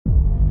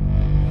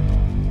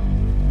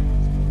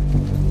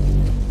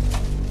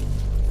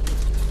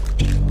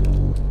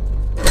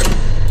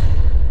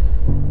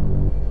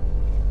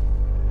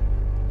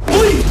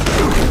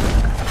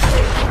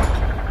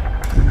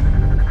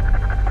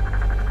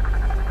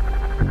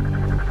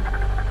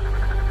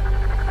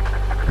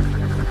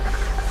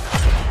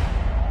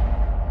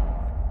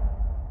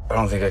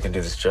don't think I can do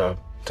this job,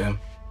 Tim.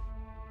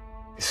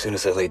 As soon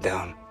as I lay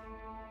down,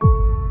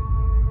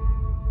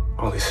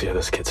 all I see are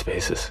those kids'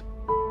 faces.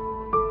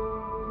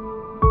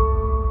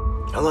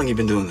 How long you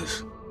been doing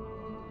this?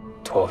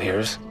 12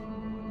 years.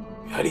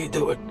 How do you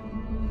do it?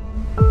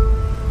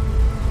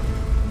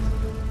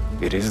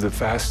 It is the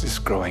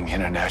fastest growing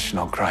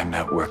international crime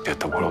network that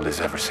the world has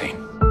ever seen.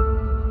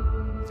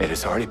 It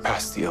has already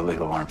passed the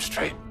illegal arms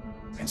trade,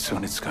 and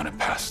soon it's going to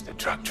pass the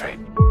drug trade.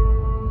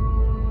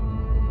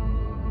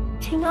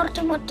 Señor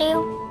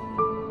Timoteo,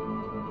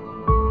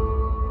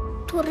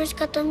 tú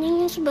rescatas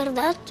niños,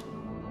 ¿verdad?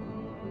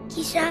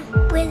 Quizá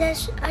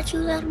puedas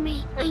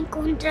ayudarme a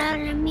encontrar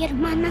a mi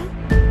hermana.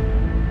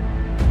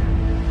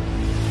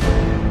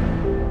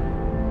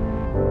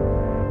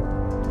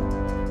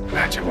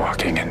 Imagine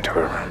walking into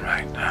a room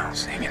right now,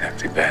 seeing an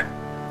empty bed.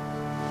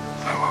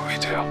 What would we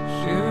do?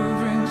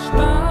 Shivering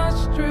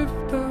stars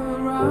drift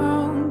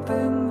around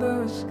in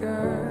the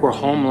sky. We're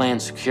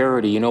Homeland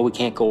Security. You know we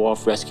can't go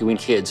off rescuing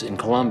kids in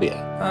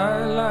Colombia.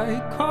 I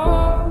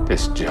like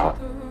This job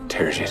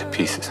tears you to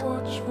pieces.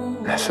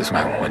 This is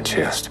my one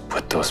chance to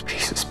put those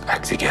pieces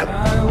back together.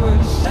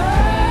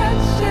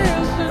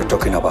 We're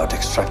talking about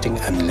extracting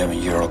an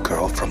 11-year-old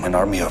girl from an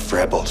army of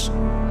rebels.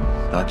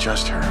 Not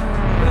just her.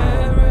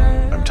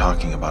 I'm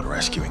talking about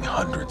rescuing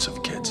hundreds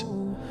of kids.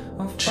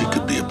 She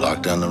could be a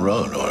block down the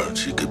road, or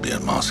she could be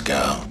in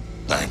Moscow,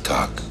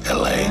 Bangkok,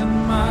 LA.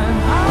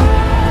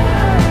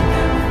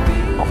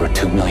 Over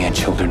 2 million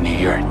children a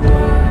year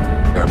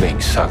are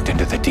being sucked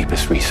into the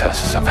deepest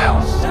recesses of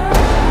hell.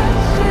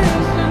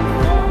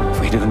 If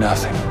we do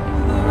nothing,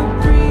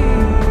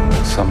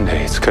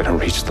 someday it's gonna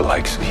reach the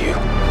likes of you.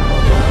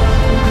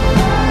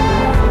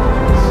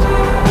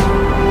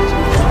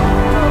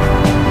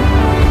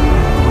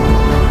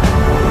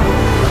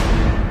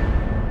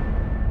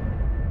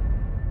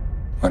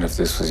 What if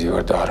this was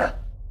your daughter?